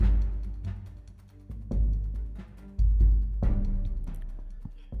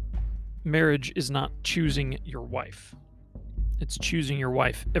Marriage is not choosing your wife. It's choosing your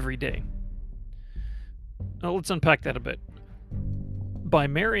wife every day. Now, let's unpack that a bit. By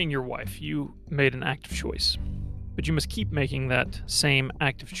marrying your wife, you made an active choice, but you must keep making that same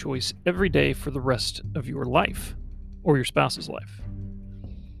active choice every day for the rest of your life or your spouse's life.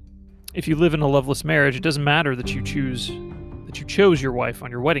 If you live in a loveless marriage, it doesn't matter that you chose your wife on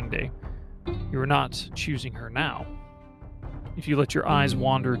your wedding day. You are not choosing her now. If you let your eyes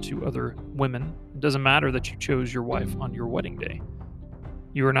wander to other women, it doesn't matter that you chose your wife on your wedding day.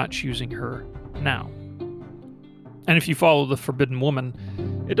 You are not choosing her now. And if you follow the forbidden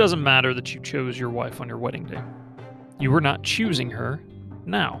woman, it doesn't matter that you chose your wife on your wedding day. You are not choosing her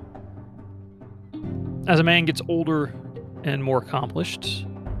now. As a man gets older and more accomplished,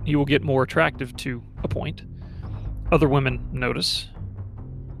 he will get more attractive to a point. Other women notice.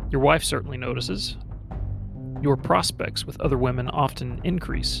 Your wife certainly notices. Your prospects with other women often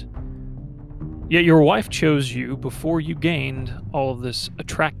increase. Yet your wife chose you before you gained all of this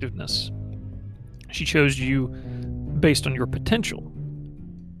attractiveness. She chose you based on your potential.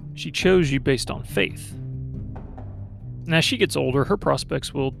 She chose you based on faith. And as she gets older, her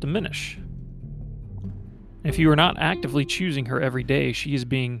prospects will diminish. If you are not actively choosing her every day, she is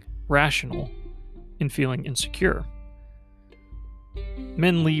being rational in feeling insecure.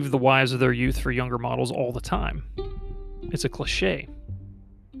 Men leave the wives of their youth for younger models all the time. It's a cliche.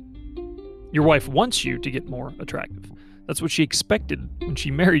 Your wife wants you to get more attractive. That's what she expected when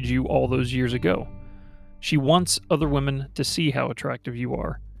she married you all those years ago. She wants other women to see how attractive you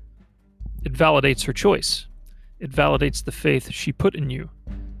are. It validates her choice. It validates the faith she put in you.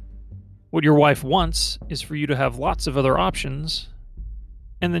 What your wife wants is for you to have lots of other options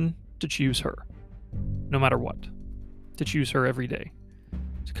and then to choose her, no matter what. To choose her every day.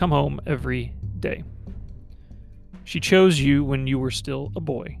 To come home every day. She chose you when you were still a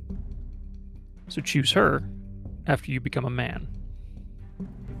boy. So choose her after you become a man.